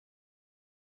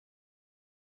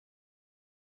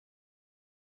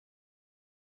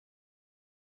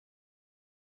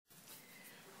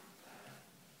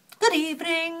Good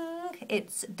evening,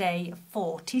 it's day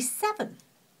 47.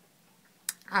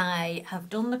 I have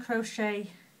done the crochet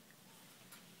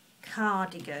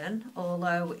cardigan,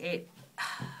 although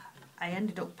I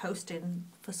ended up posting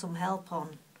for some help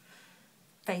on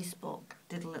Facebook,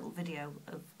 did a little video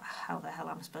of how the hell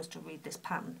I'm supposed to read this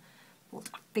pattern, but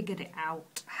I figured it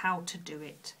out how to do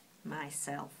it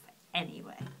myself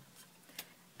anyway,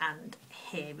 and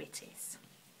here it is.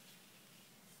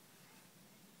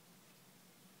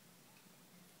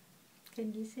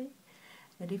 Can you see?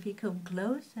 And if you come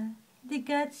closer, they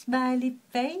got smiley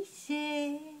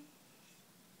faces.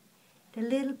 The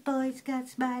little boys got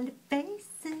smiley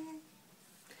faces.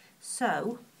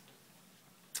 So,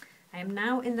 I am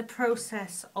now in the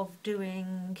process of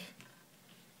doing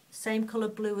same colour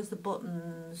blue as the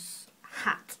buttons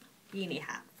hat, beanie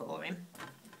hat for him.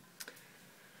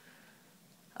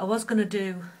 I was going to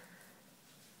do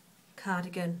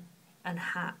cardigan and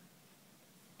hat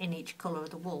in each colour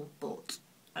of the wool, but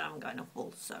I haven't got enough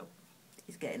wool, so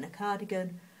he's getting a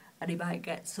cardigan and he might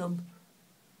get some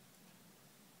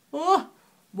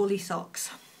woolly socks,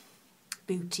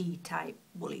 booty type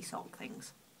woolly sock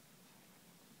things.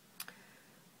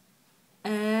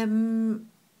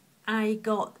 I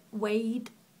got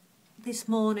weighed this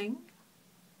morning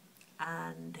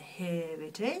and here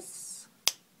it is.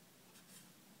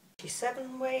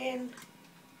 57 weighing.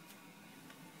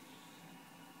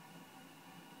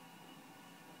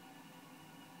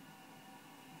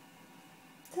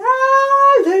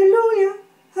 Hallelujah,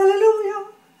 hallelujah,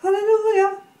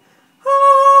 hallelujah,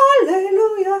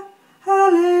 hallelujah,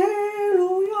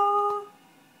 hallelujah,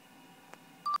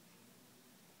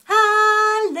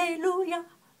 hallelujah,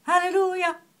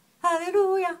 hallelujah,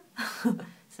 hallelujah.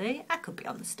 See, I could be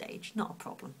on the stage, not a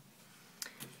problem.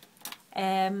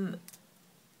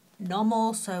 Nom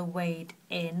also weighed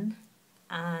in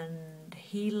and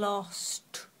he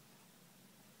lost,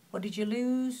 what did you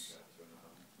lose?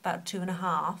 About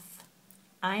 2.5.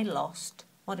 I lost,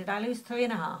 what did I lose?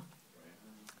 3.5.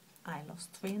 I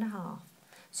lost 3.5.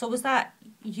 So was that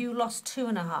you lost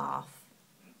 2.5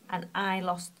 and I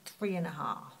lost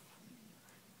 3.5?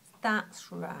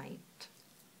 That's right.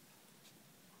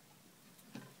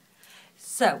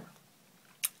 So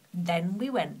then we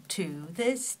went to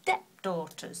the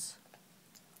stepdaughters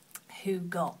who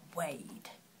got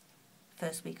weighed.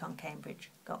 First week on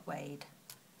Cambridge, got weighed.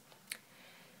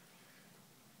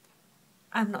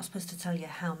 I'm not supposed to tell you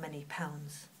how many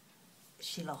pounds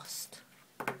she lost.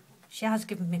 She has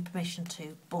given me permission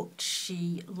to, but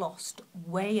she lost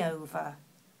way over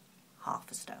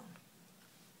half a stone.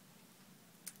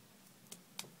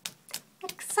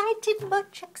 Excited,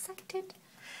 much excited.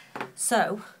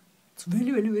 So, it's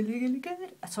really, really, really, really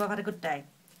good. So I've had a good day.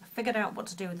 I figured out what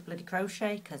to do with the bloody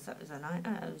crochet, because that was a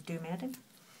nightmare. I was doing my head in.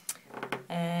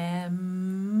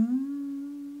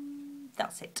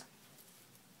 That's it.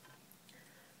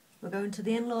 We're going to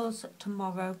the in-laws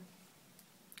tomorrow,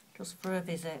 just for a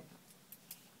visit.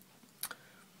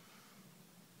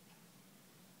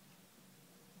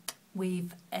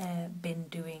 We've been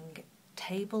doing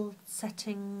table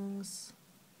settings,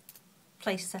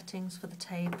 place settings for the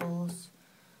tables,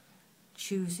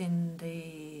 choosing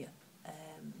the,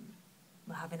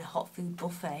 we're having a hot food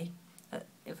buffet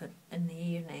in the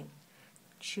evening,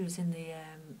 choosing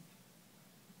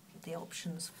the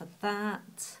options for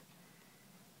that.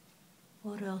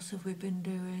 What else have we been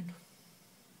doing?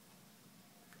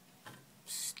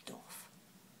 Stuff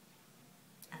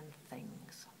and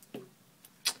things.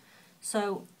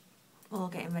 So, all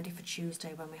getting ready for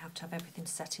Tuesday when we have to have everything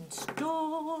set in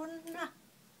stone.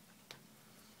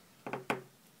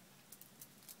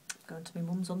 Going to my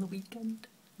mum's on the weekend,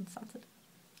 on Saturday.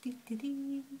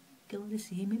 Going to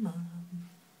see my mum.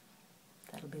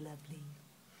 That'll be lovely.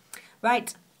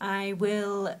 Right, I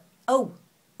will... Oh,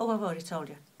 I've already told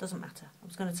you. Doesn't matter. I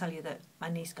was going to tell you that my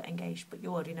niece got engaged, but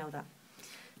you already know that.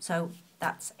 So,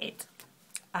 that's it.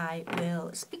 I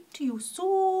will speak to you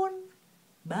soon.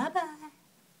 Bye-bye.